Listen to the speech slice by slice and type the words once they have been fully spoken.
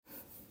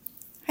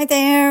Hi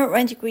there,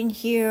 Randy Green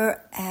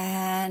here,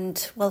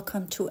 and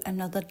welcome to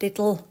another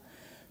little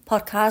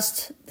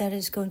podcast that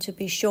is going to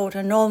be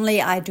shorter.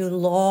 Normally I do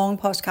long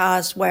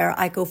podcasts where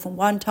I go from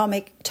one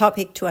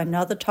topic to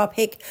another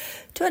topic,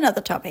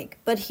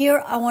 but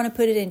here I want to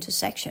put it into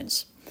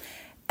sections.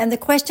 And the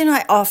question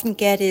I often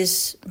get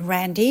is,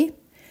 Randy,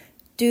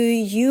 do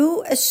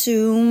you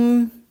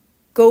assume,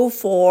 go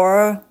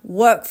for,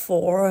 work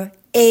for,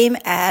 aim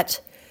at,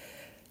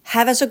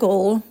 have as a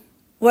goal,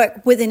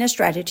 work within a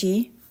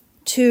strategy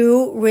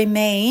to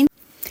remain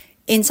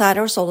inside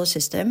our solar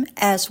system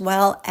as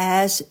well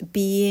as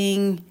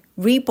being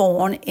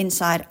reborn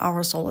inside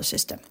our solar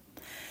system?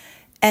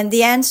 And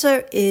the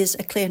answer is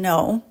a clear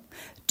no.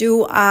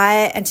 Do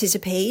I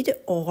anticipate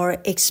or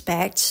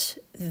expect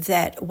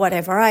that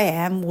whatever I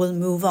am will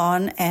move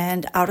on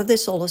and out of the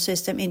solar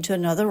system into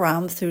another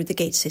realm through the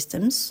gate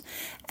systems?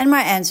 And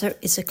my answer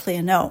is a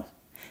clear no.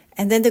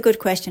 And then the good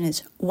question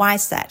is, why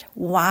is that?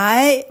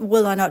 Why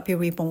will I not be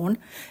reborn?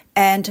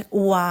 And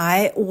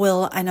why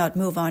will I not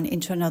move on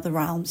into another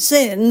realm,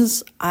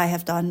 since I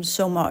have done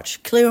so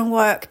much clearing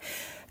work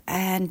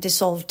and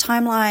dissolved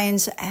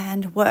timelines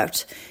and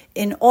worked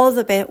in all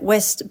the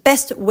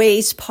best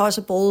ways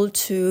possible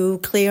to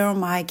clear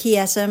my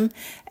chiasm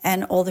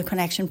and all the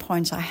connection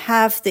points I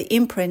have, the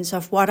imprints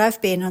of what I've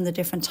been on the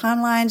different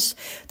timelines,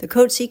 the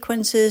code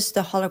sequences,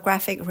 the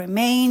holographic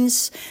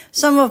remains,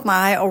 some of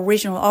my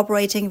original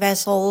operating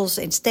vessels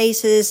in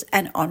stasis,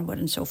 and onward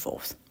and so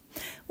forth.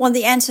 Well,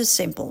 the answer is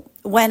simple.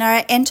 When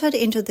I entered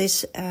into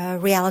this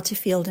reality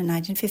field in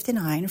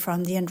 1959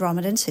 from the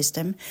Andromedan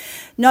system,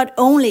 not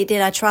only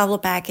did I travel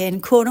back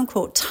in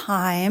quote-unquote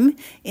time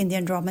in the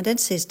Andromedan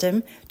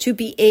system to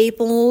be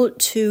able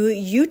to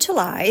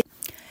utilize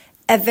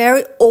a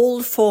very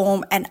old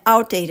form and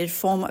outdated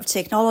form of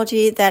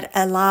technology that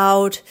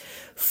allowed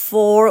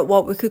for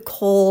what we could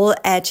call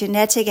a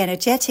genetic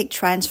energetic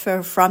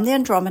transfer from the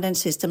Andromedan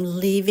system,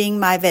 leaving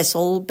my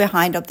vessel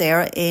behind up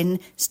there in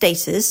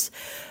stasis,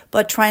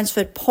 but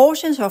transferred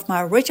portions of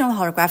my original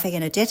holographic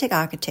energetic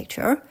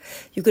architecture,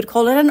 you could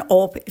call it an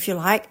orb if you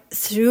like,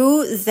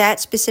 through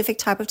that specific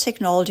type of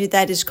technology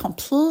that is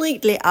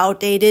completely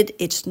outdated,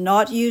 it's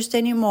not used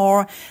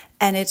anymore,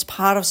 and it's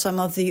part of some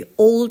of the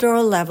older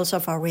levels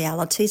of our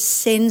reality,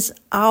 since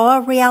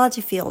our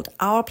reality field,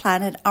 our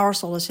planet, our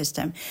solar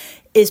system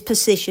is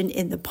positioned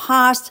in the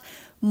past,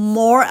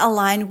 more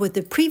aligned with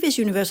the previous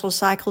universal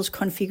cycles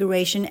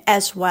configuration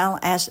as well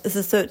as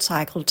the third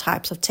cycle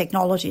types of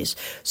technologies.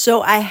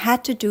 So I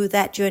had to do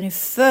that journey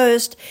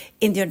first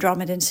in the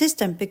Andromedan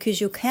system, because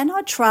you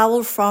cannot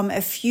travel from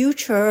a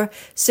future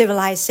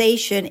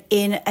civilization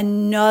in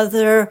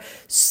another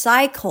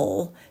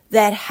cycle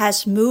that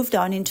has moved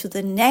on into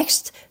the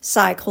next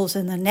cycles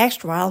and the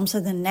next realms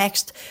and the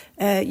next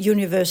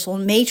universal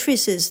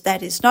matrices.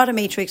 That is not a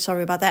matrix,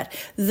 sorry about that.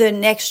 The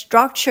next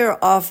structure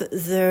of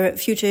the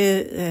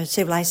future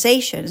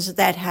civilizations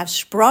that have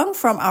sprung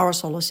from our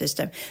solar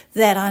system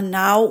that are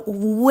now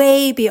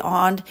way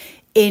beyond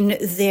in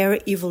their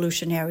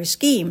evolutionary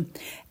scheme,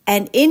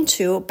 and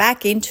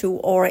back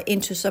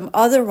into some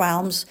other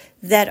realms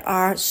that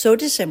are so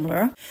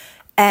dissimilar,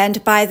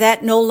 and by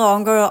that no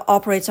longer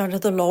operates under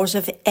the laws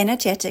of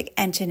energetic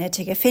and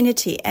genetic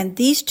affinity. And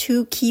these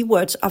two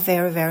keywords are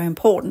very, very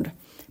important,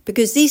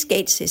 because these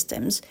gate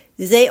systems,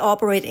 they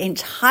operate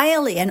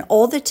entirely, and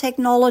all the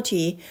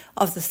technology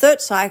of the third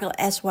cycle,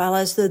 as well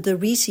as the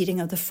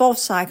reseeding of the fourth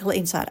cycle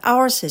inside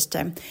our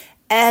system,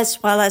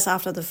 as well as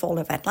after the fall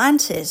of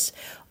Atlantis,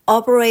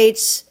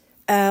 operates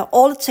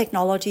all the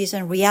technologies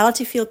and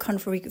reality field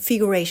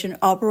configuration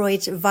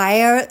operates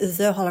via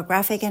the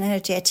holographic and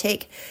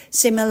energetic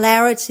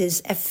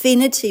similarities,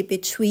 affinity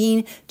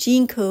between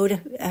gene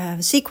code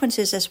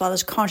sequences, as well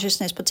as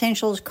consciousness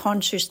potentials,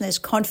 consciousness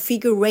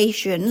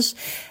configurations,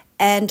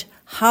 and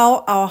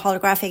how our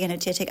holographic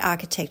energetic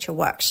architecture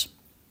works.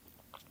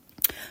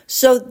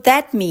 So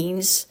that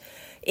means,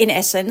 in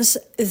essence,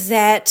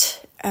 that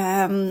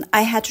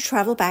I had to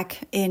travel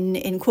back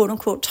in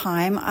quote-unquote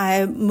time.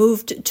 I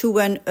moved to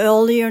an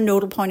earlier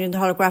nodal point in the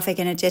holographic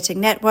energetic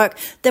network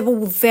that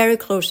were very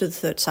close to the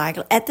third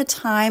cycle. At the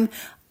time,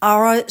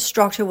 our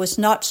structure was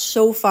not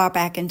so far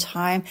back in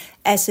time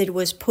as it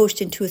was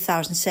pushed in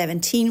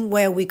 2017,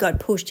 where we got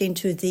pushed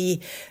into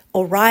the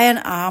Orion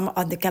arm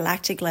on the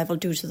galactic level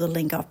due to the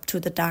link up to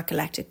the dark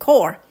galactic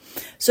core.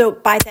 So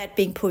by that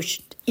being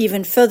pushed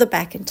even further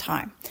back in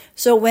time.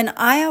 So when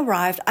I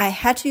arrived, I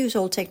had to use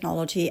old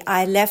technology.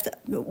 I left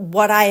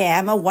what I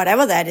am, or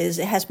whatever that is.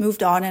 It has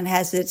moved on and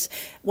has its,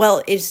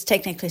 well, it's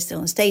technically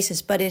still in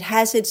stasis, but it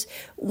has its,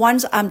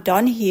 once I'm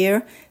done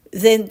here,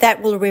 then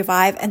that will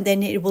revive, and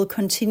then it will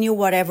continue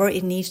whatever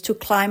it needs to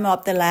climb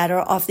up the ladder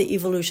of the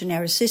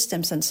evolutionary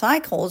systems and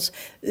cycles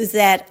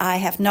that I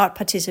have not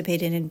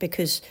participated in,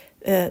 because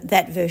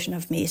that version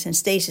of me is in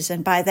stasis,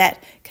 and by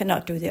that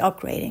cannot do the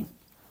upgrading.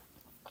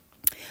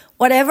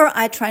 Whatever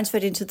I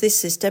transferred into this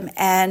system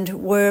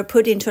and were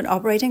put into an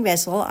operating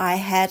vessel, I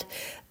had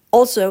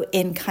also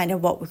in kind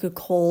of what we could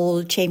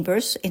call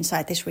chambers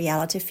inside this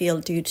reality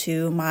field due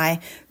to my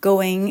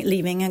going,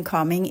 leaving, and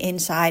coming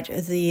inside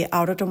the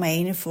outer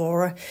domain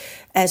for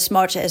as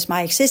much as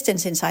my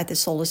existence inside the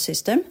solar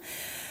system.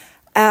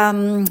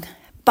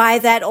 By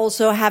that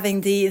also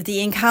having the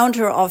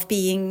encounter of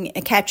being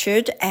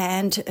captured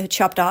and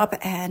chopped up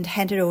and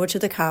handed over to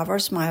the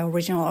carvers, my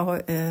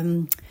original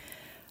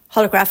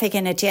holographic,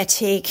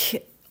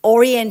 energetic,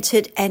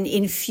 oriented and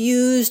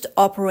infused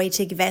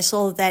operating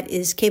vessel that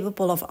is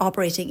capable of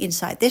operating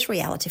inside this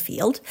reality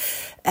field,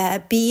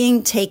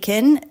 being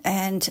taken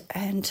and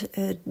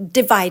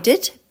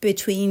divided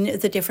between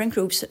the different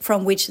groups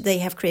from which they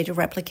have created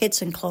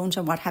replicates and clones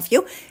and what have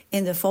you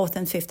in the fourth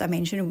and fifth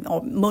dimension,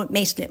 or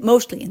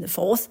mostly in the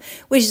fourth,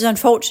 which is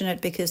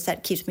unfortunate because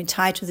that keeps me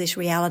tied to this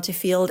reality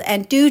field.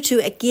 And due to,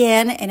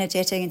 again,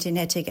 energetic and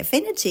genetic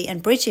affinity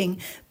and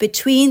bridging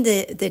between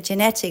the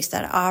genetics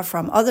that are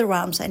from other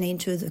realms and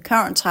into the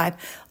current type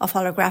of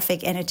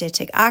holographic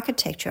energetic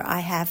architecture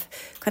I have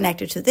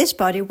connected to this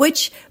body,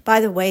 which,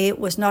 by the way,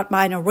 was not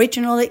mine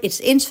originally.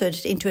 It's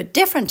inserted into a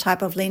different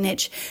type of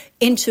lineage,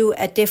 into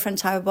a different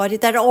type of body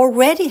that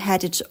already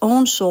had its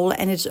own soul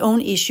and its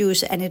own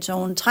issues and its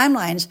own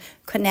timelines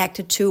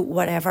connected to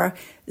whatever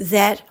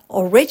that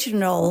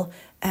original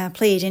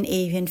Pleiadian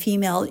avian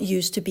female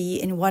used to be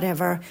in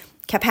whatever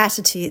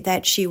capacity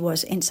that she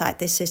was inside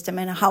this system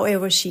and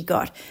however she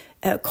got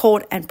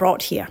caught and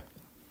brought here.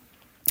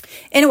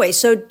 Anyway,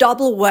 so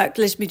double work,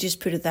 let me just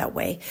put it that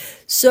way.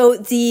 So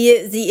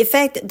the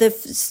effect,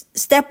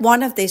 step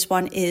one of this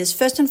one is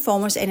first and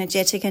foremost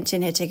energetic and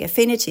genetic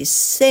affinity.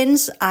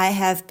 Since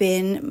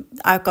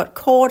I got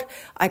caught,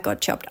 I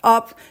got chopped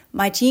up,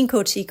 my gene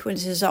code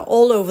sequences are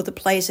all over the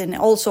place and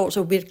all sorts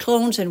of weird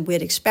clones and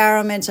weird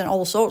experiments and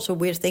all sorts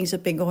of weird things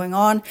have been going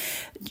on,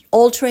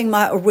 altering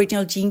my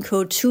original gene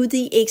code to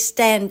the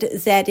extent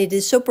that it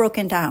is so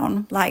broken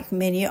down, like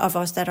many of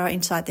us that are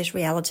inside this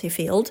reality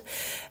field,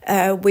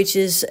 which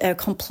is a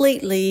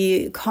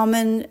completely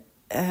common,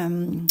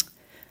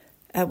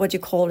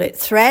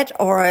 threat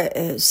or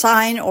a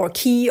sign or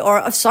key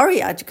or,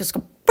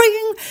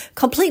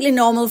 completely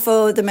normal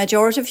for the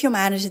majority of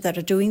humanity that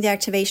are doing the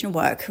activation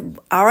work.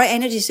 Our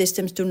energy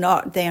systems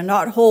they are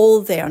not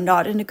whole, they are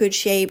not in a good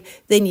shape,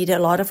 they need a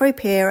lot of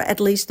repair, at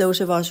least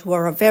those of us who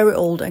are very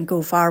old and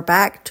go far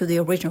back to the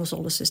original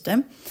solar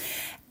system.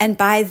 And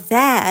by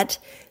that,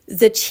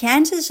 the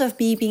chances of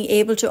me being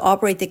able to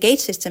operate the gate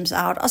systems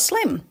out are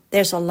slim.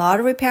 There's a lot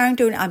of repairing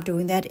doing. I'm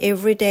doing that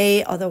every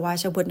day,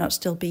 otherwise I would not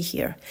still be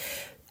here.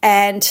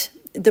 And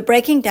the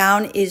breaking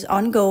down is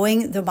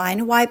ongoing, the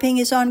mind wiping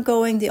is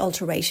ongoing, the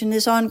alteration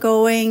is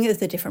ongoing,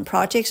 the different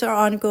projects are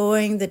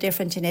ongoing, the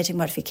different genetic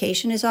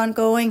modification is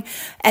ongoing.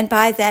 And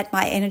by that,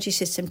 my energy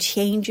system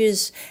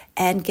changes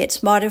and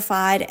gets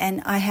modified.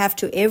 And I have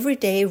to every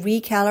day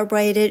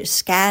recalibrate it,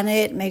 scan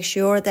it, make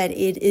sure that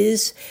it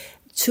is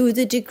to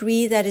the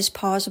degree that is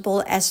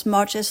possible, as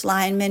much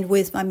alignment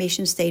with my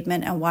mission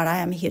statement and what I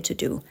am here to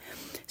do.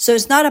 So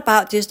it's not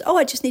about just,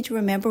 I just need to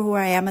remember who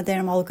I am and then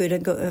I'm all good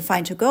and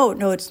fine to go.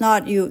 No, it's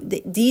not.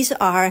 These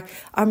are,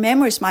 our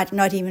memories might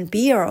not even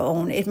be our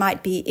own. It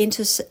might be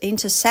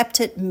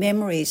intercepted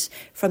memories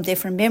from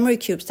different memory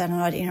cubes that are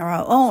not in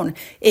our own.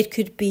 It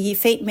could be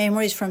fate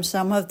memories from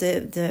some of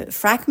the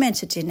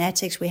fragmented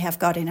genetics we have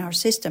got in our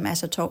system,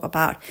 as I talk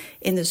about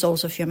in the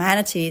Souls of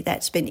Humanity,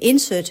 that's been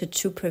inserted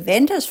to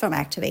prevent us from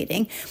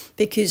activating,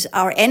 because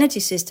our energy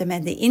system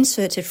and the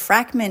inserted,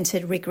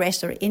 fragmented,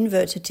 regressed or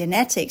inverted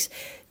genetics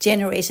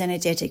generates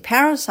energetic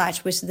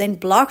parasites, which then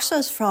blocks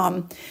us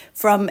from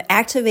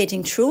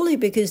activating truly,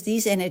 because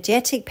these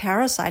energetic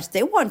parasites,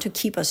 they want to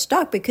keep us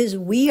stuck because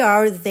we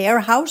are their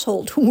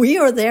household. We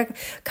are their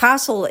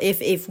castle.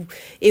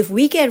 If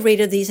we get rid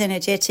of these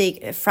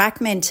energetic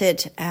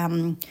fragmented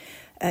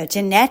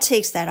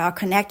genetics that are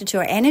connected to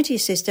our energy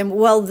system,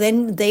 well,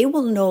 then they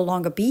will no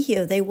longer be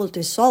here. They will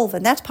dissolve.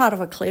 And that's part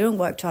of a clearing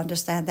work to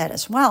understand that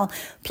as well.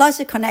 Plus,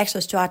 it connects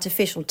us to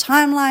artificial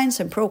timelines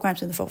and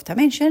programs in the fourth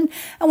dimension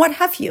and what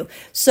have you.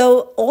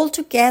 So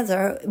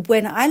altogether,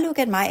 when I look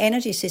at my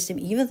energy system,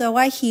 even though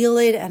I heal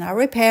it and I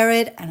repair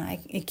it and I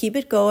keep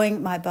it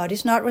going, my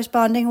body's not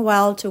responding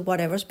well to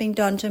whatever's being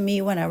done to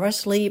me whenever I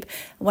sleep,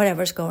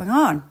 whatever's going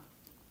on.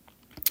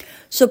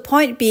 So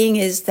point being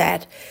is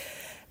that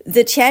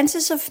the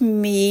chances of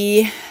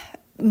me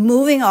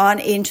moving on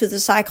into the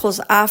cycles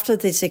after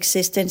this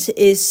existence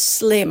is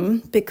slim,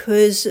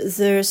 because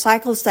the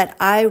cycles that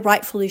I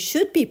rightfully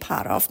should be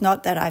part of,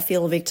 not that I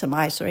feel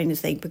victimized or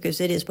anything,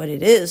 because it is what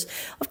it is.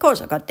 Of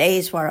course, I've got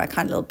days where I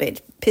kind of a little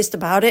bit pissed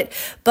about it,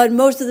 but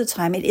most of the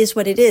time it is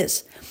what it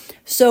is.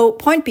 So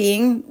point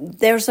being,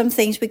 there are some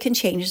things we can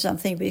change,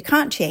 something we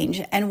can't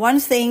change. And one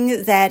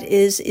thing that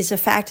is a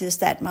fact is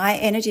that my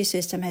energy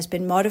system has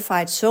been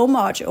modified so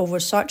much over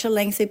such a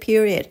lengthy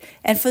period.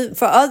 And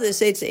for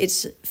others,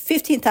 it's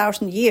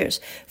 15,000 years.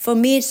 For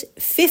me, it's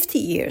 50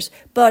 years.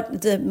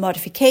 But the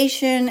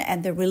modification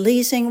and the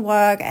releasing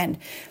work and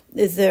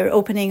the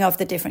opening of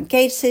the different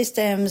gate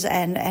systems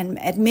and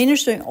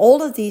administering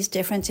all of these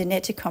different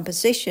genetic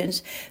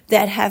compositions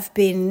that have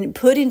been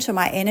put into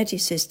my energy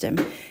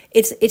system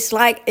it's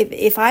like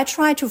if I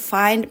try to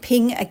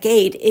ping a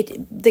gate,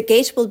 the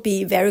gates will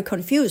be very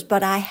confused.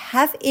 But I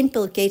have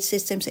inbuilt gate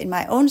systems in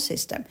my own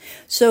system,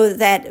 so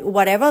that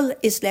whatever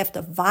is left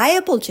of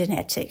viable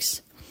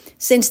genetics,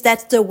 since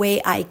that's the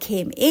way I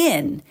came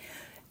in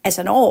as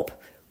an orb,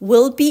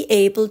 will be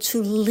able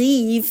to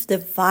leave, the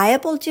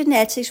viable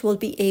genetics will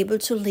be able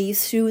to leave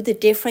through the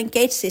different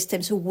gate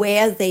systems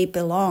where they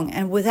belong.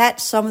 And with that,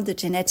 some of the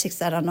genetics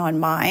that are not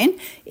mine,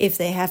 if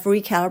they have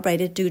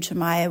recalibrated due to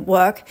my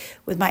work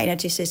with my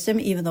energy system,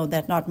 even though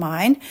they're not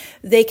mine,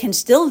 they can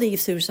still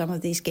leave through some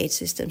of these gate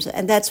systems.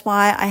 And that's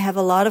why I have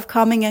a lot of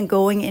coming and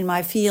going in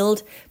my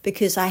field,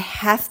 because I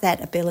have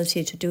that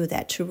ability to do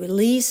that, to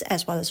release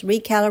as well as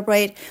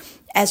recalibrate,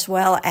 as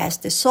well as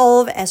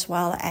dissolve, as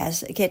well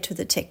as get to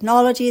the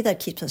technology that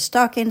keeps us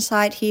stuck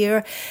inside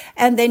here.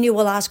 And then you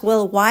will ask,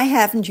 well, why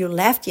haven't you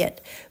left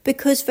yet?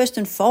 Because first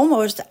and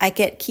foremost, I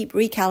keep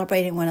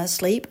recalibrating when I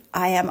sleep.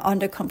 I am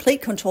under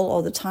complete control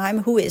all the time.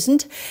 Who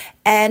isn't?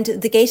 And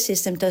the gate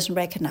system doesn't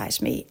recognize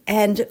me.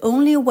 And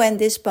only when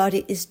this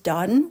body is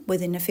done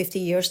within a 50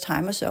 years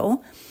time or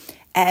so,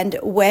 and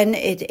when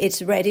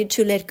it's ready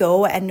to let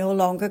go and no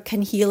longer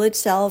can heal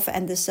itself,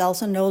 and the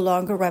cells are no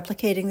longer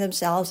replicating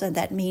themselves, and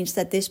that means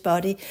that this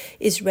body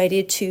is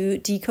ready to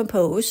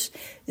decompose,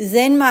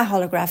 then my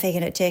holographic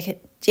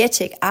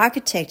energetic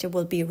architecture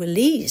will be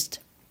released.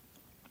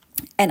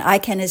 And I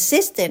can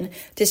assist in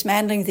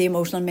dismantling the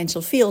emotional and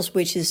mental fields,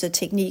 which is a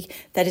technique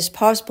that is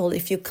possible.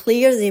 If you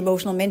clear the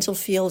emotional mental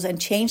fields and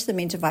change them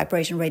into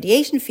vibration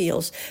radiation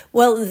fields,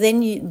 well,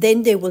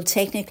 then they will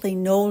technically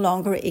no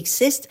longer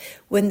exist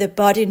when the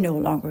body no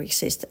longer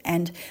exists.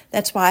 And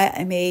that's why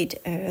I made,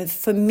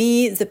 for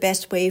me, the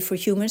best way for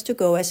humans to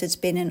go, as it's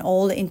been in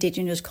all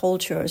indigenous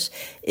cultures,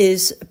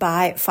 is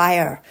by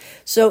fire.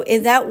 So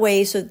in that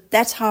way, so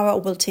that's how I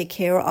will take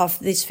care of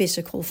this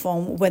physical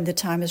form when the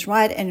time is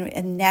right,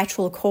 and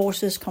natural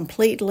courses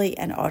completely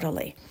and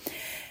utterly.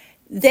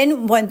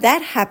 Then when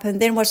that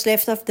happened, then what's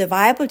left of the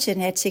viable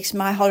genetics,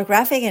 my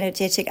holographic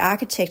energetic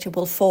architecture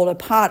will fall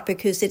apart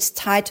because it's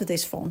tied to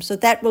this form. So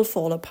that will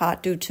fall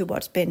apart due to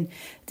what's been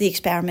the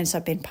experiments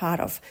I've been part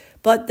of.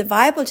 But the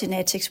viable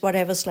genetics,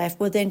 whatever's left,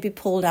 will then be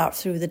pulled out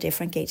through the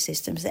different gate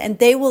systems. And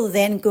they will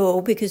then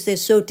go, because they're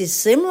so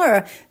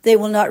dissimilar, they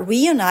will not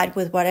reunite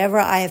with whatever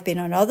I have been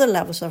on other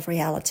levels of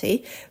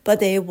reality,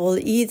 but they will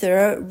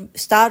either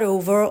start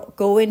over,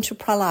 go into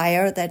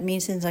pralaya, that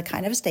means in a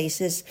kind of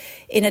stasis,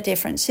 in a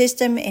different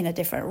system, in a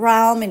different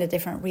realm, in a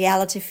different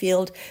reality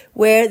field,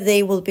 where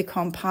they will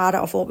become part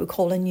of what we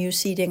call a new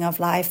seeding of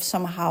life,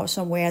 somehow,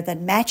 somewhere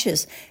that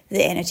matches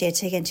the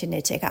energetic and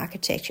genetic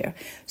architecture.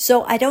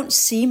 So I don't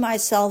see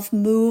myself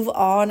move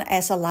on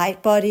as a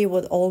light body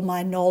with all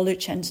my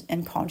knowledge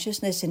and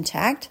consciousness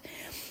intact.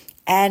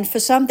 And for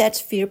some, that's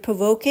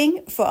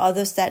fear-provoking. For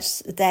others,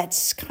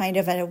 that's kind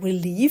of a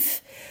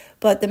relief.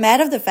 But the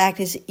matter of the fact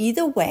is,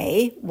 either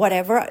way,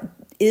 whatever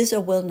is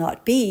or will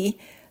not be,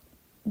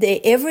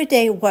 the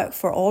everyday work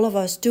for all of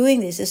us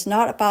doing this is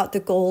not about the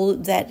goal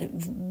that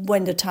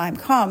when the time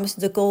comes,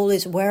 the goal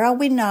is, where are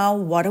we now?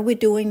 What are we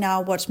doing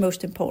now? What's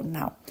most important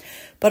now?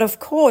 But of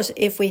course,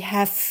 if we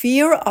have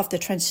fear of the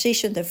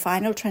transition, the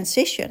final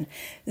transition,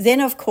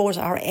 then of course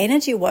our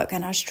energy work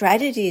and our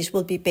strategies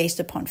will be based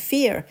upon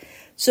fear.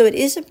 So it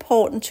is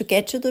important to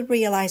get to the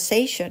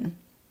realization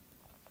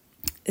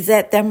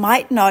that there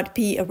might not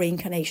be a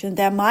reincarnation,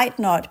 there might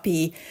not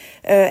be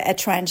a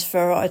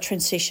transfer or a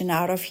transition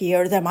out of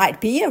here, there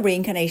might be a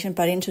reincarnation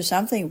but into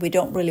something we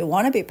don't really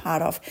want to be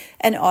part of,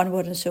 and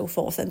onward and so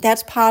forth. And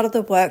that's part of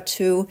the work,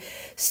 to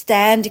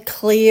stand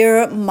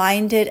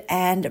clear-minded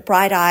and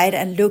bright-eyed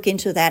and look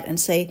into that and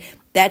say,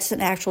 that's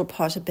an actual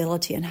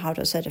possibility, and how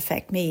does that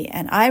affect me?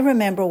 And I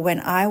remember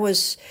when I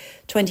was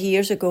 20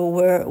 years ago,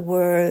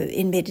 were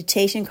in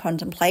meditation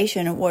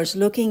contemplation, and was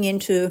looking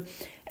into,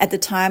 at the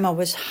time, I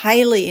was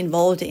highly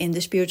involved in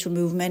the spiritual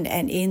movement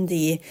and in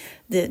the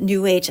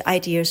New Age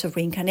ideas of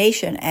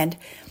reincarnation. And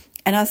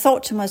I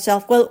thought to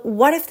myself, well,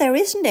 what if there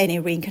isn't any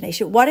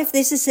reincarnation? What if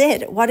this is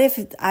it? What if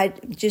I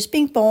just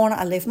being born,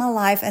 I live my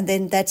life, and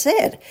then that's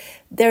it?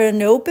 There are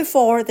no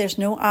before, there's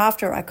no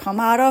after. I come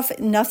out of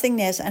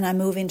nothingness and I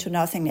move into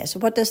nothingness.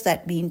 What does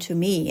that mean to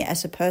me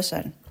as a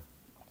person?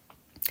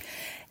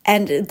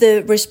 And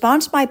the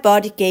response my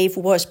body gave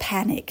was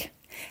panic.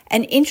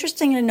 And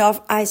interestingly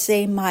enough, I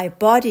say my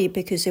body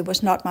because it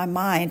was not my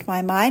mind.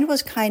 My mind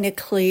was kind of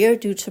clear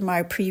due to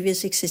my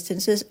previous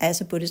existences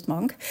as a Buddhist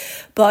monk.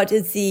 But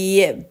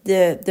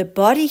the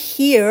body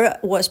here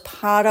was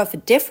part of a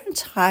different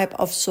type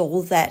of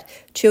soul that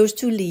chose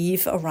to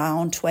leave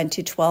around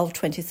 2012,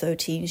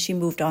 2013. She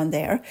moved on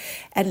there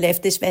and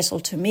left this vessel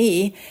to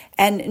me.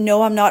 And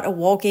no, I'm not a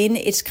walk-in.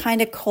 It's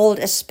kind of called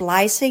a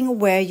splicing,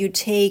 where you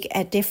take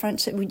a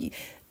different...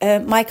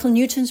 Michael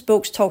Newton's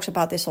books talks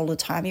about this all the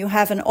time. You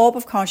have an orb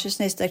of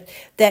consciousness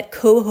that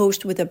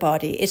co-hosts with the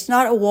body. It's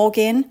not a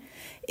walk-in,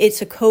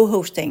 it's a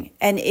co-hosting,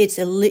 and it's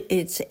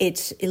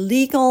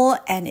illegal,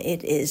 and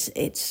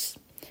it's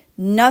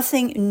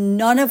nothing.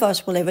 None of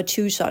us will ever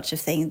choose such a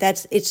thing.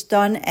 It's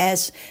done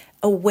as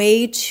a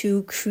way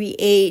to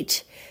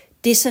create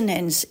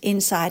dissonance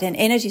inside an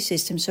energy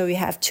system. So you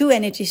have two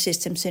energy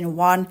systems in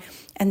one,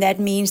 and that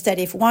means that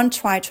if one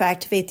tries to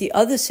activate, the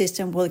other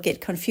system will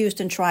get confused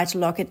and try to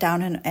lock it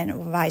down, and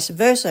vice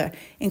versa,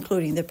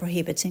 including the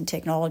prohibiting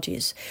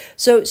technologies.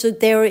 So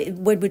there,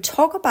 when we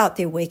talk about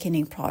the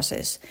awakening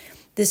process,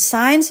 the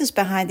sciences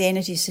behind the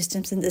energy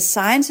systems and the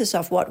sciences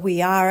of what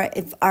we are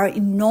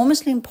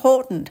enormously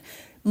important.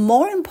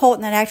 More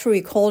important than actually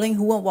recalling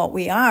who and what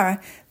we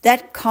are.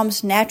 That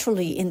comes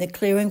naturally in the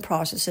clearing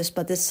processes.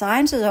 But the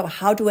sciences of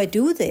how do I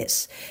do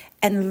this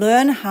and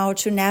learn how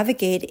to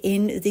navigate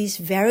in these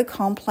very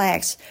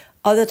complex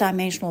other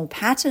dimensional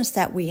patterns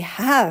that we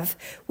have,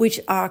 which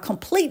are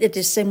completely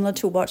dissimilar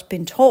to what's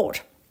been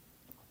taught,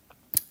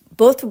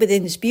 both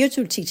within the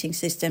spiritual teaching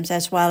systems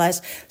as well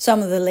as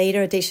some of the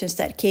later editions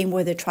that came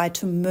where they tried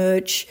to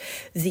merge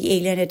the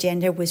alien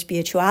agenda with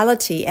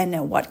spirituality,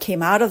 and what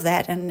came out of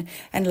that, and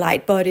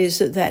light bodies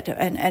that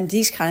and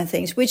these kind of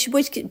things, which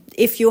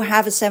if you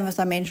have a seventh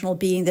dimensional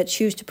being that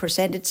chooses to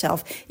present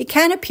itself, it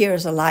can appear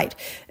as a light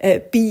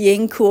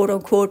being, quote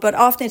unquote, but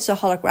often it's a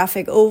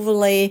holographic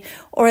overlay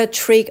or a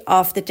trick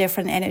of the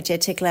different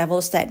energetic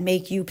levels that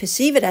make you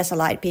perceive it as a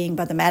light being.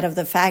 But the matter of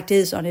the fact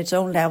is, on its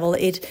own level,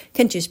 it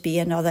can just be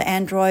another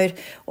android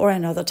or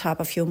another type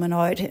of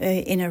humanoid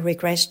in a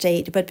regressed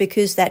state. But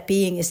because that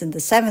being is in the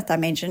seventh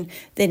dimension,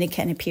 then it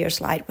can appear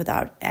as light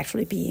without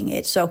actually being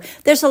it. So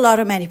there's a lot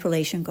of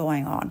manipulation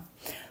going on.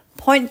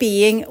 Point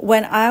being,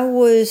 when I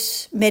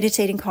was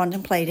meditating,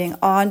 contemplating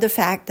on the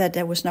fact that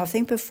there was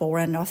nothing before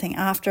and nothing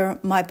after,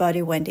 my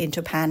body went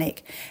into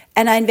panic.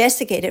 And I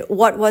investigated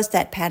what was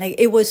that panic.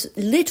 It was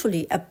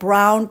literally a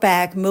brown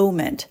bag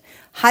moment,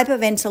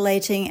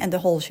 hyperventilating and the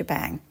whole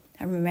shebang.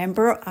 And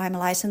remember, I'm a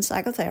licensed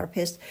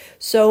psychotherapist.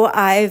 So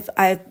I've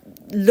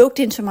looked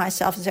into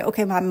myself and said,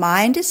 okay, my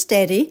mind is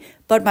steady,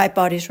 but my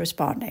body's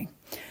responding.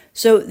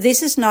 So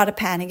this is not a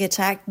panic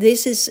attack.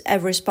 This is a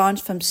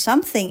response from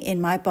something in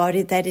my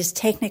body that is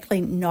technically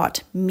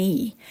not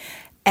me.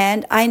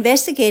 And I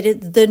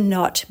investigated the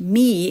not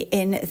me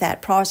in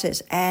that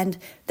process. And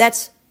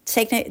that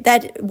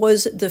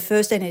was the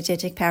first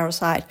energetic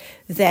parasite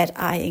that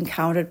I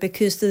encountered,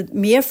 because the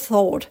mere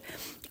thought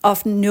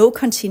of no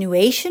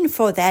continuation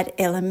for that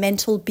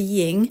elemental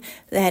being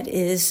that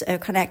is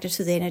connected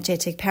to the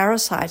energetic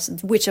parasites,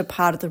 which are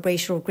part of the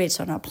racial grids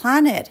on our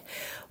planet,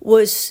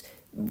 was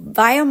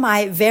via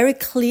my very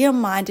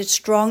clear-minded,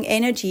 strong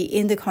energy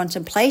in the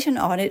contemplation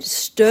on it,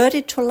 stirred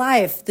it to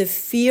life. The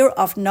fear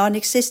of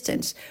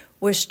non-existence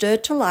was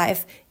stirred to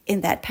life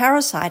in that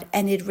parasite,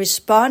 and it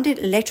responded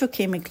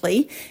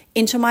electrochemically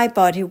into my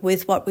body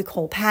with what we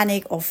call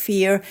panic or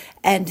fear,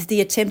 and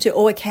the attempt to,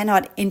 I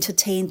cannot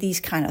entertain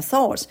these kind of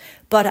thoughts.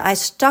 But I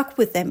stuck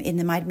with them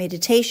in my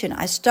meditation.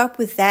 I stuck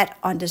with that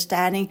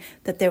understanding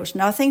that there was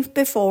nothing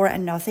before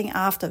and nothing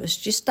after. It was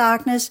just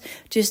darkness,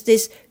 just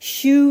this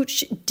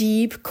huge,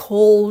 deep,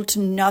 cold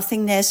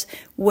nothingness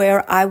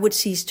where I would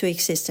cease to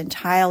exist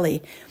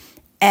entirely.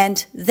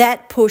 And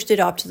that pushed it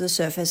up to the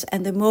surface.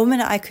 And the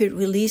moment I could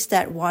release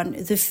that one,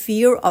 the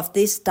fear of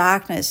this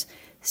darkness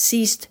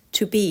ceased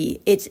to be.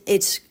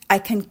 I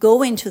can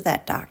go into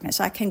that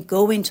darkness. I can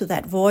go into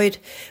that void,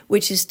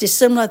 which is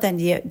dissimilar than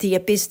the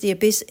abyss. The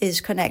abyss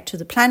is connected to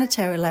the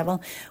planetary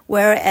level,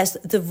 whereas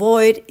the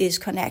void is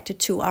connected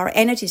to our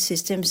energy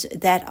systems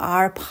that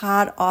are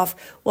part of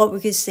what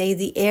we could say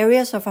the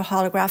areas of a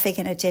holographic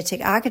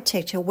energetic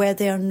architecture where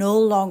there are no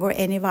longer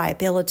any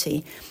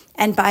viability.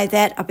 And by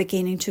that are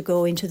beginning to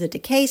go into the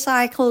decay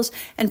cycles,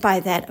 and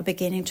by that are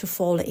beginning to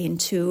fall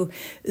into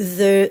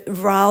the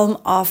realm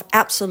of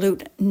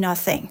absolute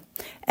nothing.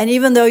 And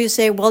even though you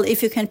say, well,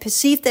 if you can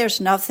perceive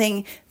there's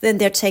nothing, then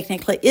there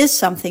technically is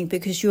something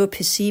because you are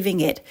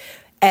perceiving it.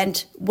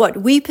 And what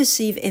we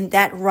perceive in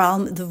that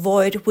realm, the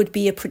void, would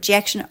be a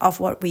projection of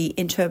what we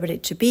interpret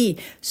it to be.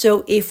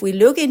 So if we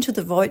look into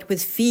the void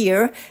with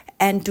fear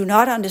and do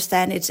not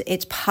understand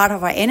it's part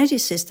of our energy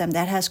system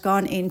that has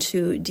gone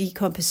into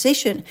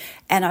decomposition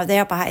and are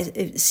thereby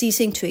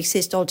ceasing to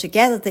exist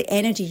altogether, the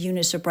energy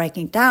units are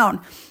breaking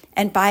down,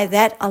 and by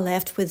that are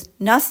left with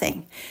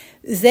nothing.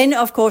 Then,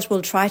 of course,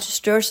 we'll try to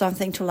stir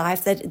something to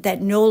life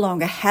that no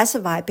longer has a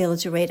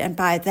viability rate. And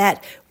by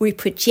that, we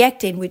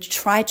project in, we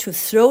try to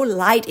throw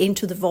light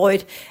into the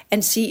void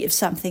and see if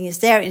something is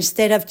there,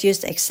 instead of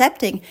just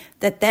accepting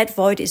that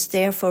void is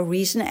there for a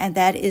reason. And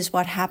that is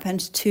what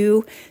happens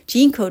to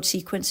gene code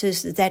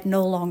sequences that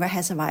no longer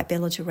has a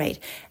viability rate.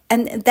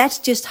 And that's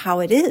just how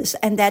it is.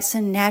 And that's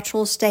a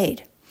natural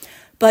state.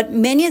 But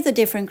many of the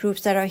different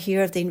groups that are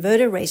here of the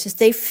inverted races,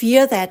 they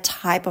fear that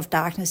type of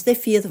darkness. They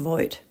fear the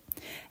void.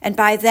 And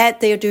by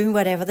that, they are doing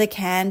whatever they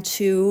can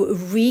to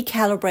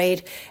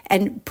recalibrate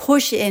and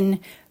push in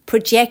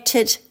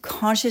projected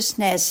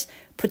consciousness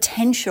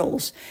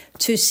potentials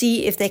to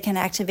see if they can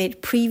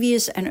activate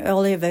previous and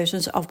earlier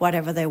versions of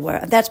whatever they were.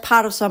 And that's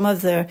part of some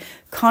of the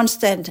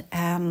constant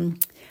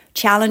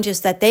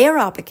challenges that they are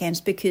up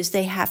against, because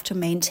they have to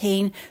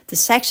maintain the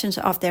sections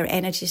of their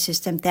energy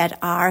system that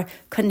are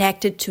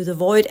connected to the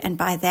void, and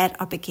by that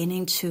are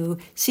beginning to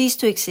cease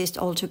to exist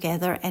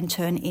altogether and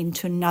turn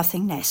into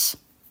nothingness.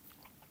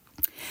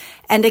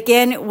 And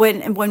again,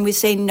 when we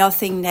say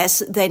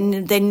nothingness,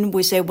 then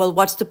we say, well,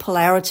 what's the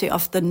polarity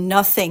of the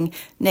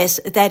nothingness?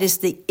 That is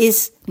the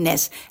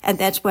isness. And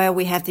that's where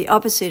we have the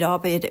opposite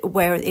of it,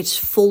 where it's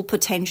full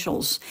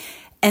potentials.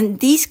 And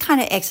these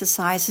kind of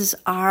exercises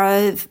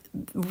are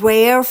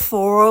rare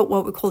for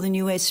what we call the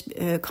New Age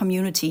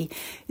community.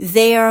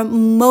 They are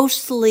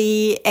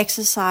mostly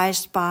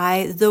exercised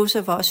by those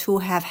of us who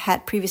have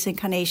had previous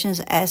incarnations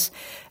as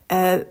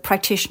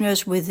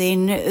practitioners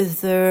within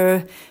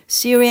the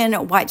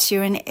White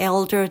Syrian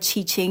elder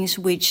teachings,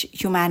 which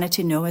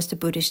humanity know as the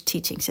Buddhist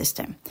teaching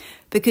system.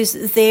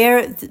 Because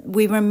there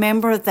we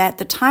remember that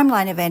the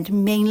timeline event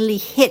mainly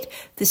hit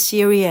the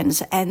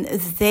Syrians, and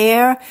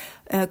their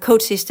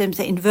code systems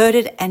are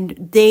inverted,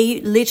 and they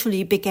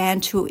literally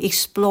began to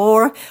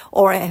explore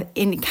or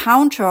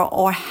encounter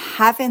or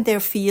have in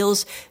their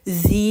fields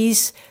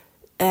these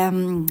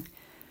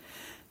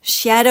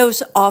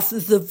shadows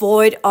of the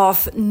void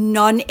of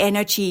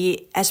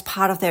non-energy as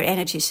part of their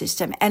energy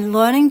system, and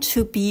learning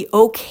to be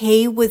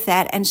okay with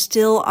that and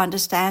still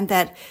understand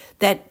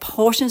that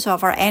portions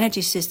of our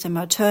energy system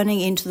are turning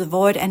into the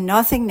void and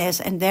nothingness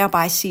and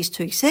thereby cease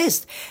to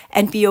exist,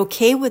 and be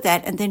okay with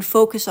that, and then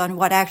focus on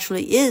what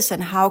actually is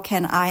and how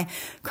can I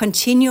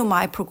continue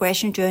my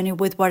progression journey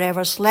with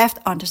whatever's left,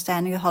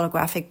 understanding the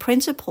holographic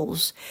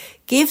principles,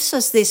 gives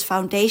us this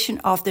foundation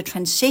of the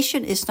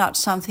transition is not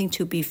something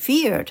to be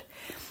feared.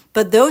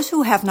 But those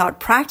who have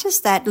not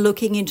practiced that,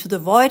 looking into the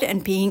void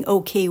and being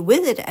okay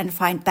with it and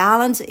find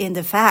balance in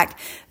the fact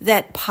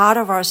that part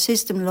of our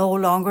system no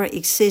longer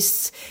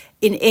exists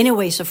in any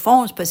ways or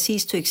forms, but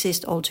cease to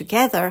exist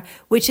altogether,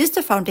 which is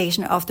the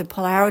foundation of the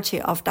polarity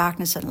of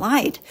darkness and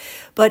light.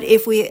 But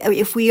if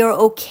we are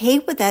okay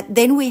with that,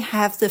 then we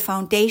have the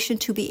foundation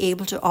to be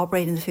able to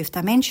operate in the fifth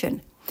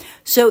dimension.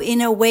 So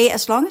in a way,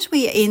 as long as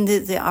we are in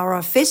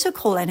our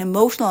physical and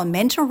emotional and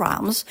mental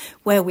realms,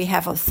 where we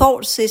have our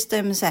thought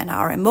systems and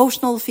our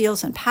emotional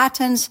fields and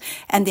patterns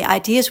and the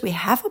ideas we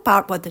have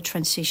about what the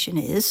transition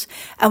is,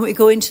 and we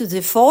go into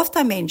the fourth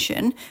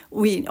dimension,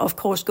 we of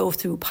course go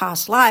through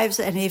past lives.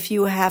 And if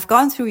you have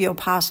gone through your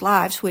past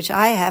lives, which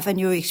I have, and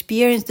you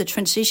experience the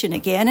transition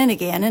again and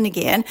again and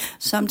again,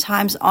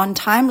 sometimes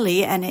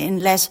untimely and in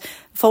less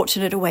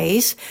fortunate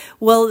ways,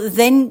 well,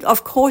 then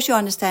of course you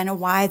understand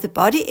why the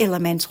body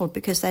elemental,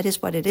 because that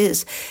is what it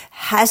is,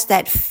 has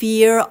that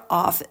fear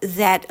of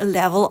that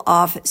level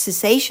of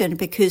cessation,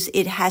 because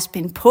it has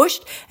been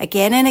pushed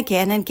again and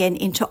again and again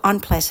into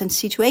unpleasant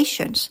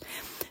situations.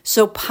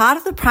 So part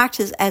of the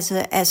practice as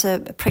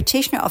a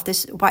practitioner of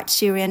this White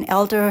Syrian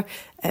elder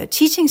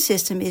teaching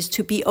system is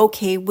to be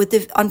okay with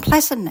the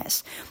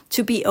unpleasantness,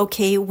 to be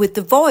okay with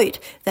the void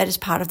that is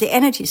part of the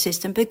energy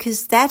system,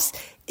 because that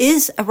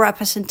is a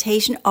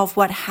representation of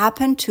what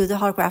happened to the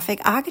holographic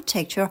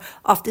architecture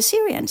of the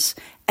Syrians.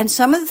 And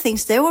some of the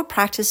things they were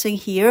practicing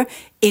here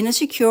in a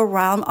secure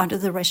realm under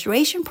the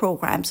restoration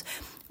programs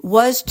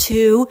was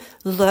to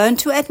learn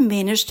to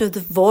administer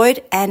the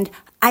void and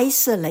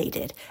isolate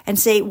it and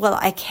say, well,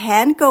 I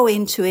can go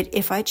into it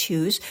if I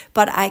choose,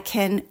 but I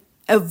can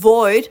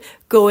avoid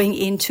going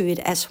into it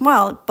as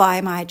well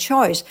by my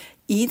choice.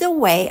 Either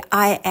way,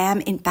 I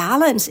am in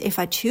balance. If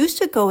I choose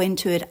to go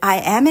into it, I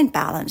am in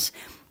balance,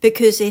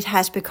 because it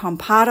has become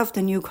part of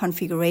the new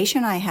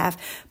configuration I have,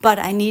 but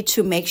I need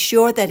to make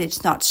sure that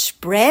it's not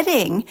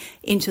spreading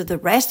into the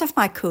rest of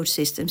my code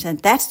systems. And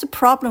that's the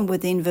problem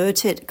with the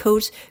inverted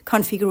code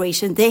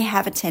configuration. They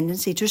have a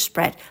tendency to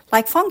spread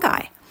like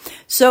fungi.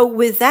 So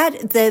with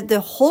that, the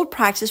whole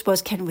practice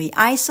was, can we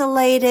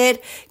isolate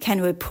it?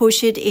 Can we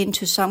push it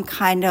into some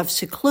kind of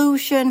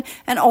seclusion?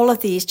 And all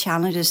of these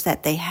challenges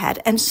that they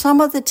had. And some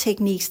of the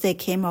techniques they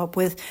came up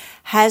with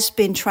has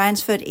been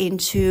transferred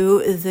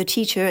into the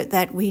teacher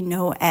that we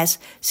know as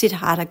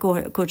Siddhartha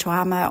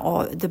Gautama,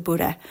 or the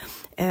Buddha.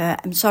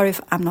 I'm sorry if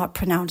I'm not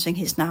pronouncing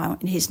his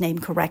name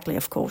correctly,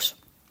 of course.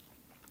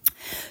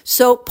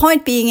 So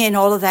point being in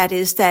all of that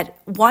is that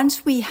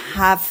once we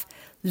have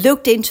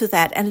looked into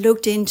that and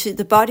looked into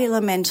the body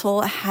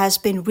elemental, has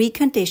been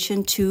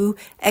reconditioned to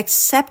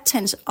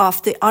acceptance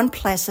of the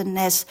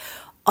unpleasantness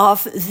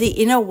of the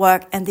inner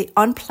work and the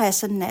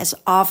unpleasantness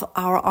of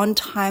our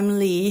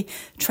untimely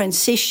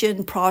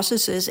transition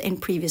processes in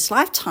previous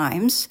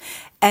lifetimes.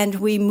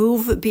 And we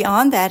move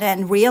beyond that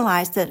and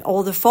realize that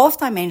all the fourth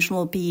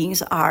dimensional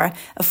beings are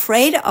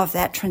afraid of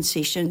that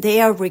transition.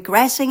 They are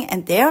regressing,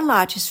 and their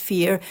largest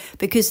fear,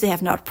 because they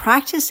have not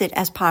practiced it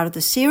as part of the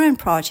Syrian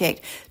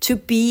project, to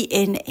be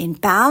in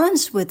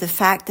balance with the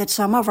fact that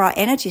some of our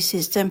energy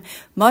system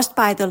must,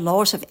 by the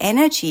laws of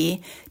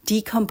energy,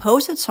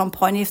 decompose at some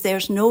point if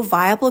there's no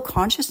viable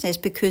consciousness,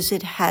 because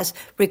it has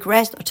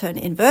regressed or turned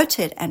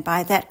inverted, and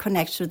by that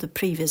connects to the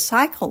previous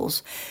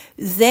cycles.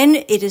 Then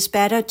it is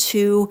better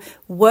to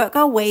work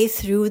our way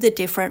through the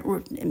different,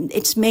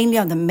 it's mainly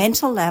on the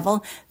mental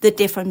level, the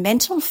different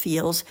mental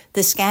fields,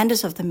 the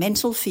skandhas of the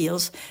mental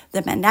fields,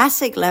 the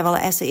monastic level,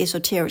 as the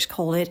esoterics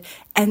call it,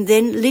 and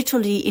then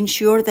literally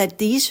ensure that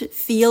these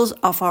fields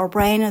of our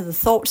brain and the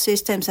thought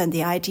systems and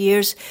the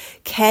ideas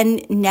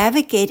can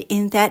navigate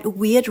in that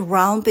weird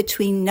realm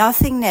between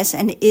nothingness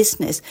and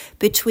isness,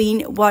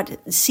 between what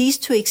ceases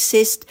to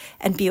exist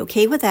and be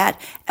okay with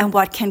that, and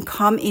what can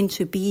come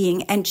into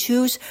being, and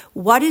choose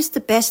what is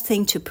the best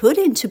thing to put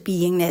into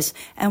beingness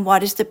and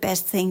what is the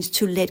best things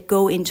to let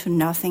go into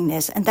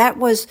nothingness. And that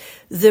was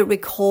the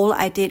recall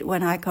I did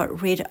when I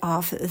got rid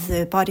of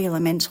the body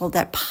elemental,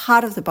 that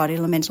part of the body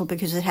elemental,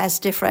 because it has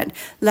different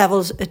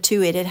levels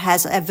to it. It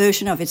has a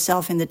version of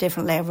itself in the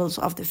different levels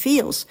of the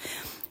fields.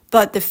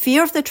 But the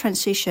fear of the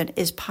transition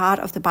is part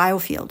of the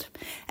biofield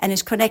and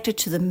is connected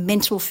to the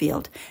mental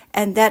field.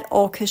 And that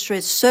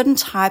orchestrates certain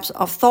types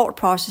of thought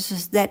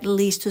processes that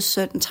leads to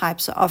certain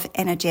types of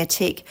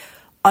energetic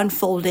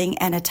unfolding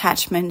and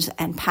attachments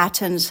and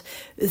patterns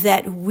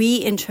that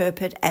we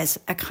interpret as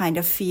a kind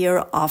of fear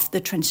of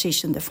the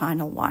transition, the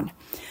final one.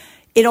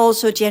 It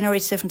also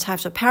generates different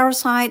types of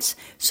parasites.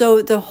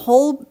 So the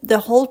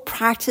whole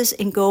practice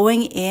in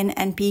going in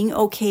and being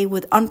okay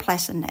with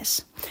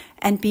unpleasantness,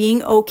 and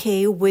being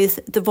okay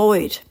with the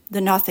void, the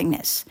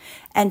nothingness,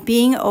 and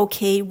being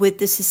okay with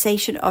the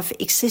cessation of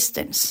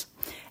existence,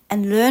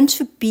 and learn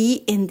to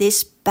be in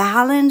this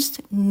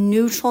balanced,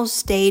 neutral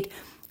state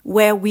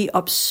where we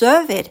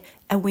observe it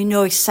and we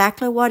know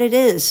exactly what it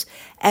is,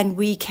 and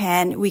we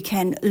can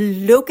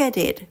look at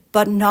it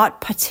but not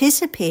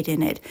participate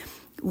in it.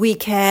 We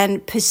can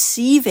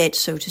perceive it,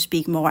 so to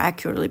speak, more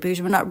accurately,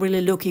 because we're not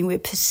really looking, we're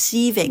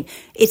perceiving.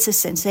 It's a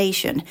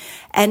sensation.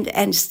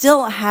 And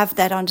still have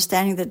that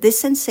understanding that this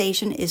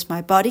sensation is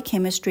my body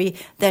chemistry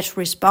that's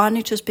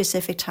responding to a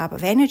specific type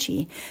of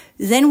energy.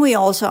 Then we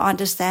also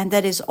understand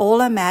that it's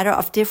all a matter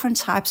of different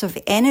types of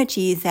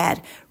energy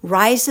that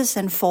rises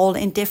and falls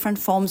in different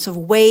forms of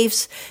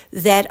waves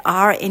that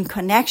are in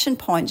connection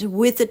points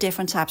with the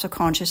different types of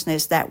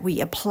consciousness that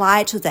we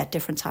apply to that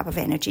different type of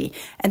energy.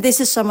 And this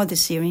is some of the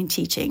Syrian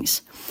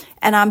teachings.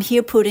 And I'm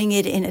here putting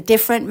it in a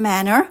different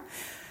manner,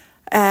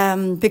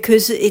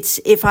 because it's,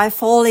 if I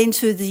fall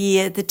into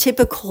the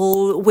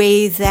typical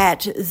way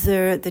that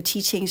the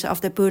teachings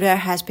of the Buddha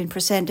has been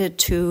presented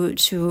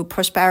to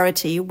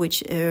prosperity,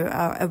 which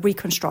are a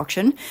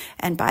reconstruction,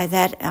 and by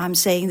that I'm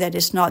saying that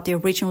it's not the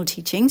original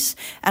teachings,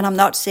 and I'm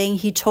not saying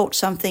he taught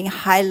something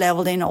high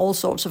level in all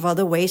sorts of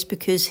other ways,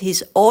 because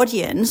his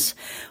audience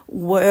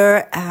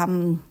were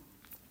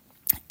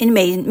in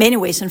many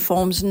ways and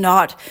forms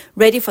not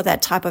ready for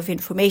that type of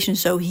information.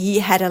 So he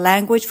had a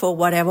language for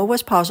whatever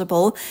was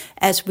possible,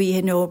 as we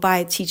know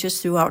by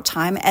teachers throughout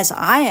time, as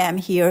I am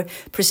here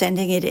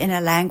presenting it in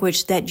a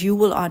language that you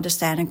will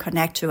understand and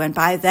connect to. And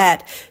by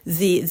that,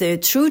 the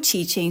true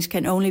teachings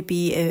can only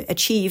be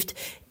achieved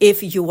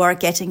if you are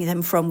getting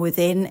them from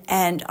within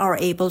and are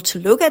able to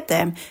look at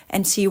them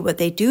and see what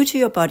they do to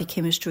your body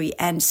chemistry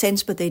and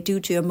sense what they do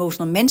to your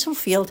emotional mental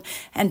field.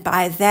 And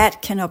by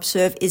that can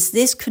observe, is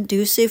this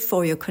conducive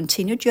for your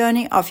continued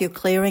journey of your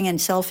clearing and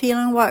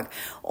self-healing work?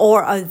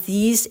 Or are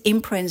these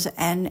imprints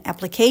and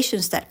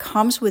applications that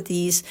comes with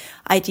these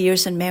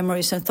ideas and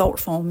memories and thought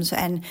forms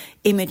and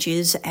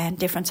images and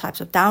different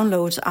types of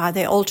downloads, are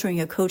they altering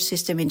your code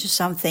system into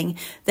something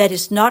that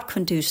is not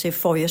conducive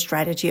for your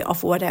strategy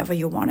of whatever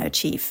you want to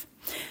achieve?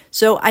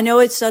 So I know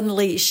it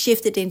suddenly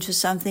shifted into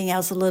something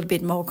else a little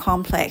bit more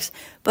complex,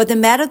 but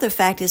the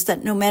fact is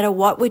that no matter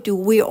what we do,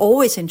 we're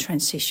always in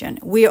transition.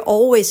 We're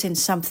always in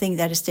something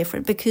that is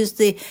different, because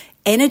the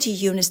energy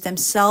units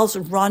themselves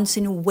runs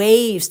in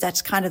waves.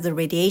 That's kind of the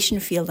radiation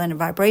field and the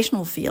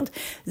vibrational field.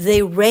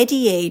 They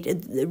radiate,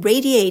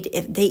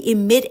 they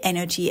emit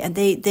energy, and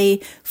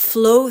they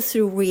flow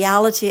through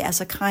reality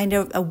as a kind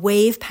of a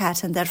wave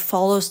pattern that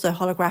follows the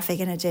holographic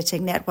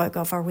energetic network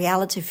of our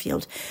reality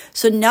field.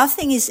 So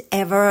nothing is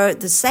ever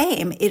the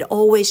same. It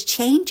always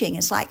changing.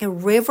 It's like a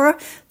river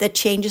that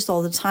changes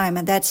all the time.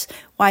 And that's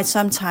why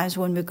sometimes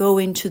when we go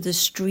into the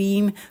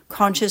stream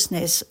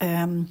consciousness,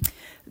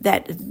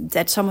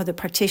 that some of the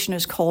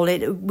practitioners call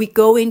it, we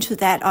go into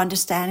that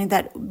understanding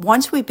that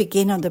once we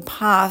begin on the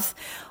path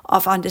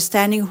of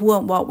understanding who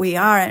and what we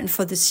are, and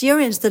for the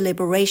Syrians, the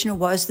liberation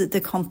was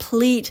the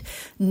complete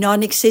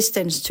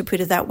non-existence, to put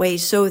it that way,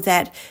 so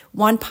that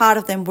one part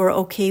of them were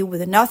okay with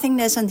the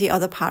nothingness and the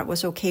other part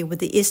was okay with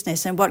the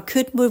isness. And what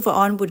could move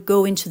on would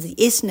go into the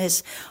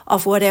isness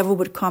of whatever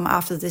would come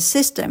after the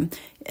system,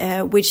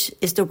 which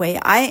is the way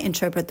I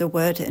interpret the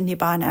word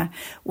nibbana,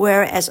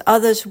 whereas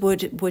others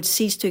would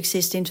cease to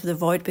exist into the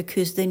void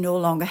because they no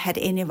longer had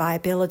any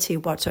viability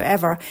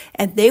whatsoever.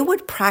 And they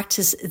would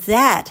practice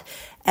that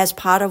as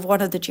part of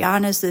one of the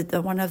jhanas,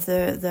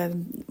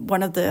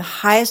 one of the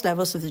highest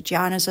levels of the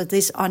jhanas, of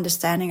this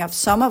understanding of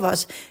some of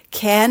us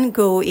can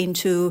go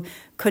into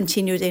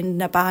continued in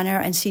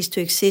nibbana and cease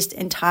to exist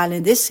entirely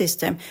in this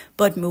system,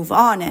 but move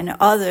on, and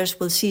others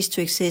will cease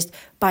to exist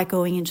by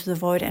going into the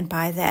void, and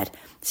by that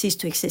cease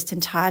to exist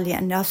entirely,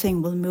 and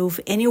nothing will move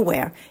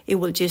anywhere. It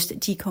will just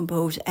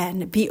decompose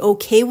and be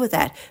okay with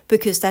that,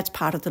 because that's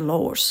part of the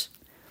laws.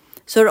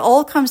 So it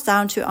all comes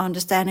down to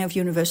understanding of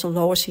universal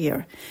laws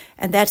here.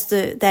 And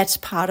that's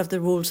part of the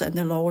rules and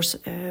the laws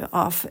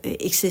of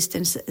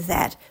existence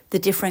that the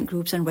different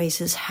groups and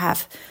races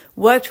have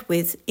worked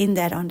with in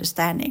that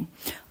understanding.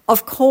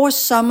 Of course,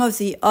 some of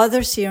the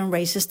other Sirian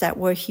races that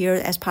were here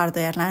as part of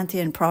the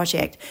Atlantean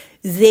project,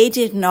 they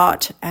did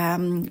not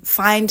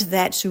find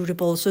that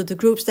suitable. So the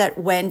groups that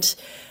went,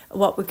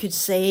 what we could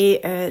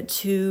say,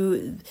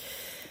 to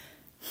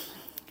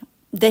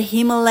the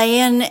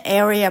Himalayan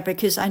area,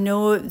 because I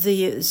know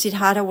the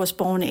Siddhartha was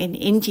born in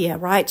India,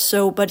 right?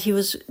 So, but he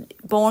was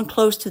born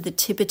close to the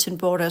Tibetan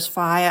border as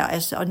far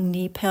as on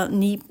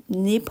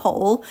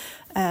Nepal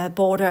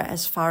border,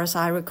 as far as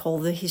I recall,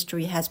 the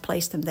history has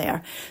placed him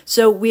there.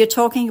 So we are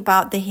talking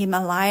about the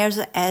Himalayas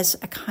as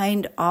a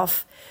kind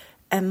of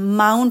a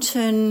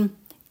mountain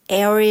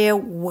area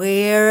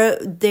where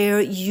there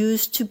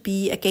used to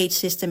be a gate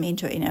system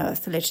into inner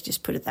earth. Let's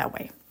just put it that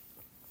way.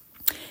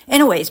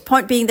 Anyways,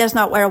 point being, that's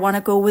not where I want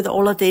to go with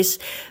all of this.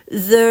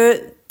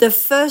 The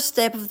first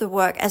step of the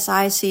work, as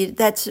I see it,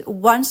 that's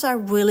once I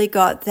really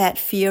got that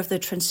fear of the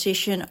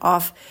transition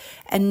of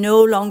and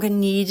no longer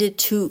needed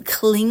to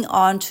cling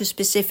on to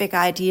specific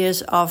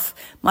ideas of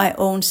my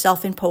own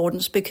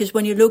self-importance. Because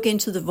when you look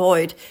into the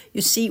void,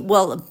 you see,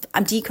 well,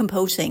 I'm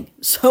decomposing.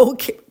 So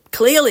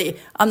clearly,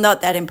 I'm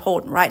not that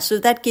important, right? So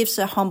that gives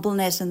a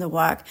humbleness in the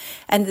work.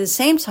 And at the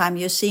same time,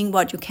 you're seeing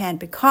what you can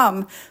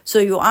become. So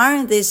you are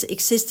in this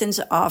existence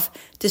of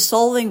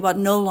dissolving what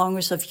no longer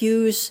is of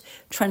use,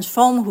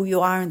 transform who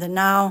you are in the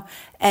now,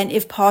 and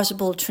if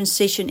possible,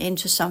 transition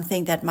into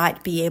something that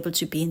might be able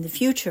to be in the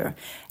future.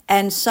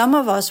 And some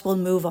of us will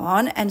move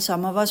on and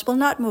some of us will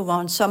not move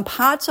on. Some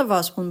parts of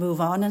us will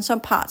move on and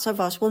some parts of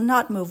us will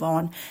not move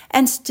on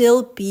and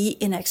still be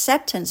in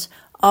acceptance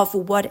of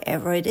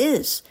whatever it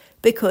is.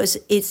 Because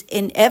it's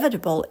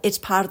inevitable. It's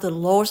part of the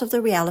laws of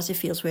the reality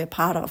fields we're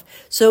part of.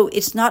 So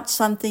it's not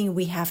something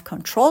we have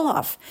control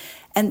of.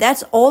 And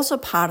that's also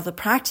part of the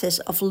practice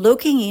of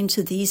looking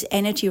into these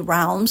energy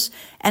realms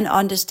and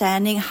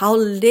understanding how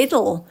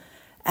little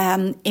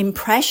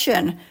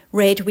impression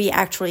rate we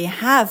actually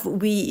have.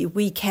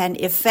 We can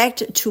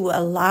affect to a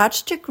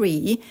large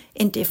degree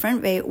in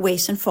different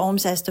ways and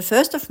forms as the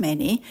first of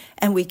many,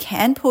 and we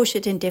can push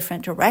it in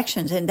different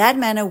directions. In that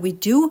manner, we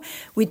do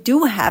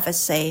have a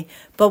say.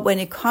 But when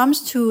it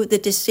comes to the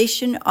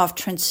decision of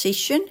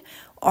transition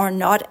or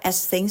not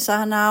as things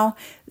are now,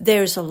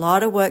 there's a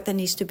lot of work that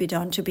needs to be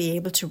done to be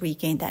able to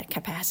regain that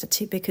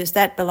capacity, because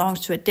that belongs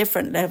to a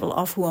different level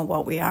of who and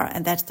what we are,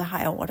 and that's the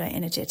higher order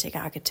energetic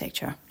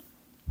architecture.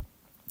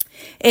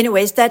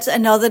 Anyways, that's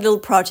another little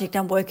project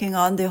I'm working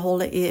on, the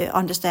whole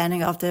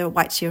understanding of the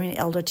White Sirian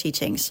Elder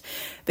teachings,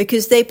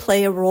 because they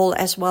play a role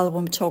as well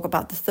when we talk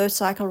about the third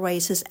cycle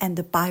races and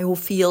the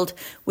biofield,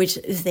 which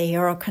they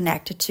are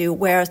connected to,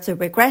 whereas the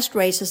regressed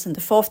races and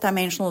the fourth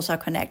dimensionals are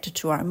connected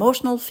to our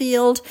emotional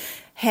field.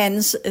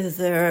 Hence,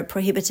 the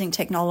prohibiting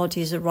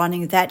technologies are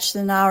running that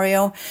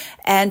scenario.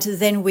 And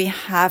then we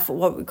have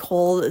what we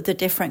call the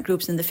different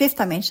groups in the fifth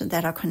dimension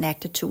that are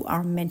connected to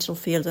our mental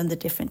field and the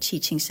different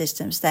teaching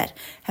systems that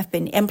have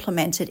been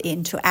implemented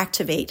in to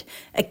activate,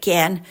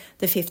 again,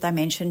 the fifth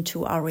dimension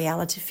to our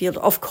reality field.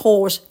 Of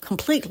course,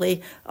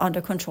 completely under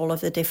control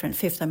of the different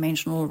fifth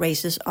dimensional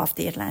races of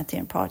the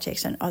Atlantean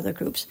projects and other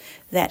groups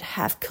that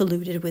have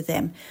colluded with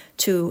them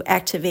to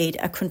activate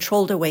a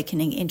controlled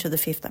awakening into the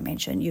fifth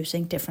dimension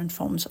using different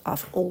forms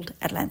of old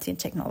Atlantean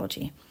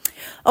technology.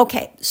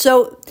 Okay,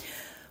 so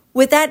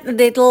with that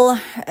little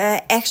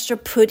extra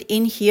put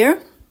in here,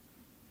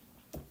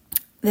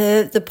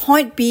 the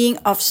point being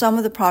of some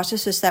of the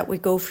processes that we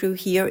go through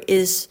here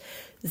is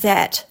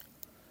that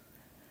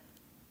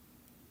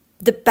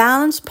the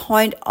balance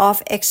point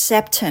of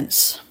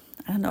acceptance,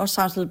 I know it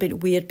sounds a little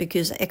bit weird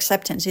because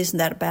acceptance isn't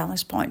that a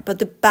balance point, but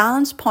the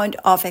balance point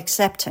of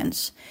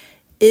acceptance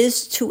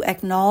is to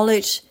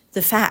acknowledge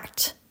the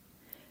fact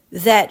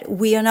that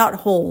we are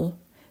not whole,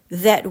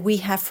 that we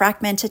have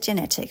fragmented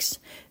genetics,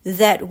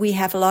 that we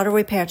have a lot of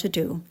repair to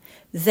do,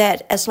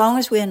 that as long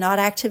as we are not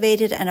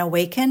activated and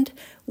awakened,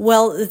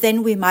 well,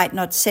 then we might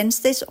not sense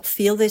this or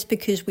feel this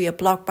because we are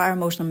blocked by our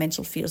emotional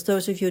mental fields.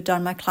 Those of you who've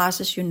done my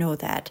classes, you know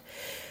that.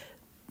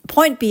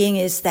 Point being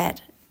is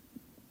that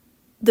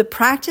the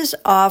practice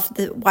of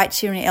the White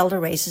Sirian Elder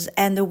races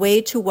and the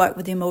way to work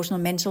with the emotional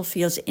mental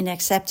fields in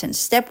acceptance.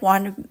 Step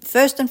one,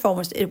 first and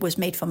foremost, it was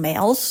made for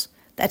males.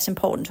 That's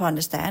important to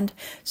understand.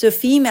 So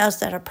females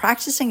that are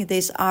practicing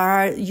this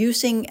are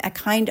using a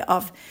kind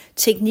of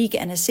technique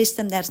and a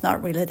system that's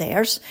not really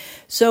theirs.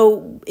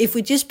 So if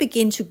we just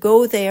begin to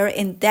go there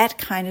in that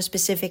kind of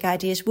specific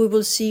ideas, we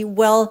will see,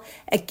 well,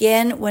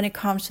 again, when it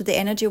comes to the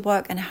energy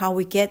work and how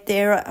we get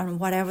there and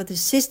whatever the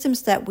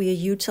systems that we are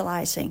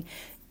utilizing.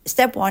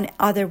 Step one,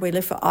 are they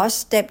really for us?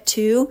 Step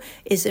two,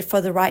 is it for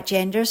the right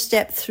gender?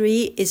 Step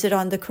three, is it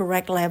on the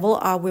correct level?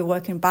 Are we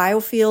working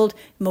biofield,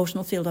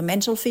 emotional field, or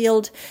mental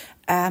field?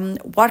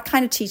 what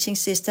kind of teaching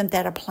system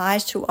that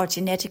applies to our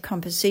genetic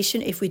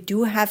composition. If we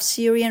do have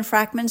Syrian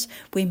fragments,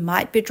 we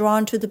might be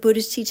drawn to the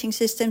Buddhist teaching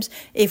systems.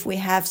 If we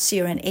have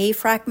Syrian A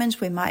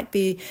fragments, we might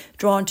be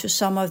drawn to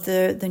some of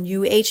the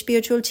New Age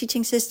spiritual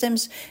teaching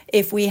systems.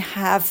 If we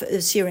have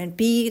Syrian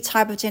B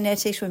type of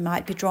genetics, we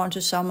might be drawn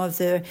to some of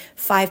the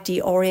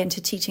 5D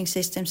oriented teaching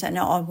systems and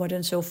onward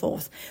and so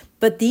forth.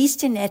 But these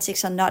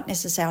genetics are not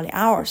necessarily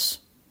ours.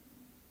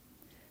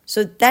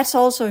 So that's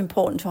also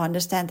important to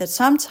understand, that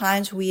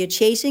sometimes we are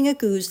chasing a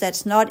goose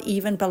that's not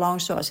even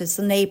belongs to us, it's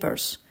the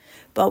neighbors.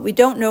 But we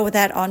don't know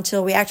that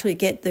until we actually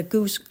get the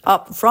goose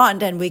up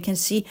front and we can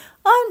see,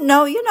 oh,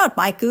 no, you're not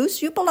my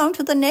goose, you belong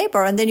to the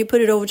neighbor. And then you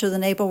put it over to the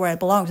neighbor where it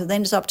belongs. And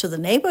then it's up to the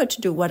neighbor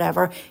to do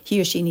whatever he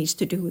or she needs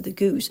to do with the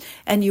goose.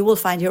 And you will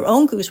find your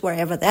own goose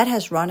wherever that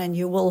has run, and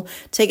you will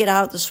take it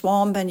out of the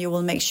swamp and you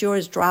will make sure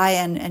it's dry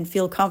and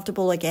feel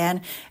comfortable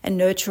again and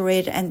nurture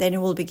it. And then it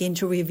will begin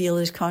to reveal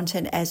its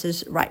content as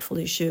it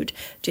rightfully should,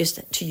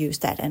 just to use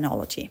that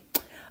analogy.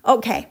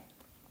 Okay.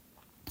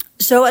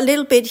 So a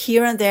little bit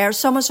here and there.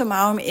 Summa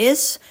summarum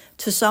is,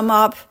 to sum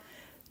up,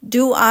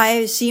 do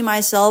I see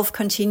myself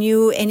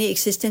continue any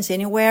existence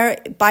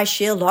anywhere? By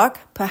sheer luck,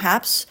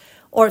 perhaps,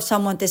 or if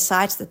someone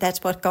decides that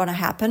that's what's going to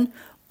happen.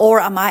 Or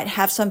I might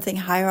have something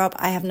higher up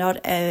I have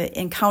not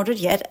encountered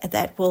yet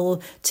that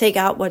will take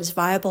out what is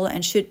viable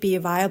and should be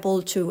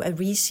viable to a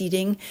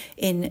reseeding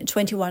in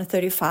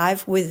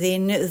 2135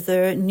 within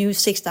the new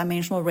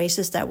 6-dimensional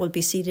races that will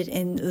be seeded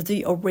in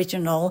the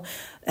original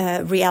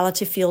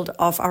reality field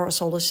of our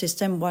solar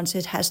system once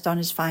it has done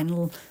its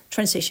final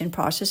transition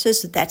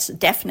processes. That's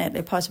definitely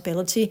a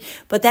possibility,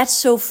 but that's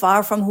so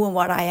far from who and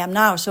what I am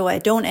now. So I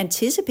don't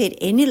anticipate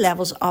any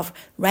levels of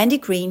Randy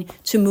Green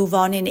to move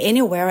on in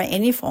anywhere or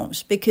any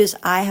forms, because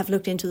I have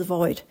looked into the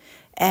void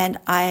and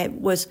I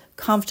was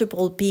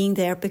comfortable being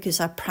there because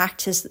I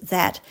practiced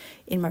that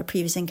in my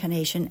previous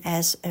incarnation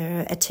as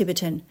a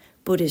Tibetan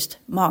Buddhist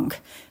monk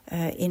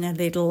in a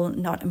little,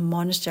 not a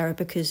monastery,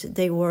 because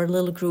they were a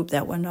little group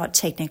that were not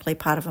technically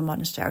part of a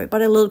monastery,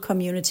 but a little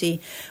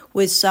community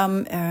with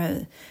some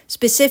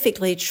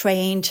specifically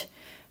trained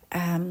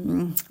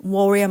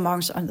warrior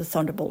monks on the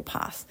Thunderbolt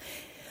path.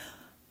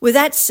 With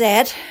that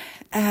said,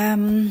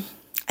 I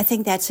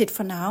think that's it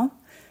for now.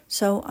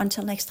 So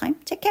until next time,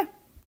 take care.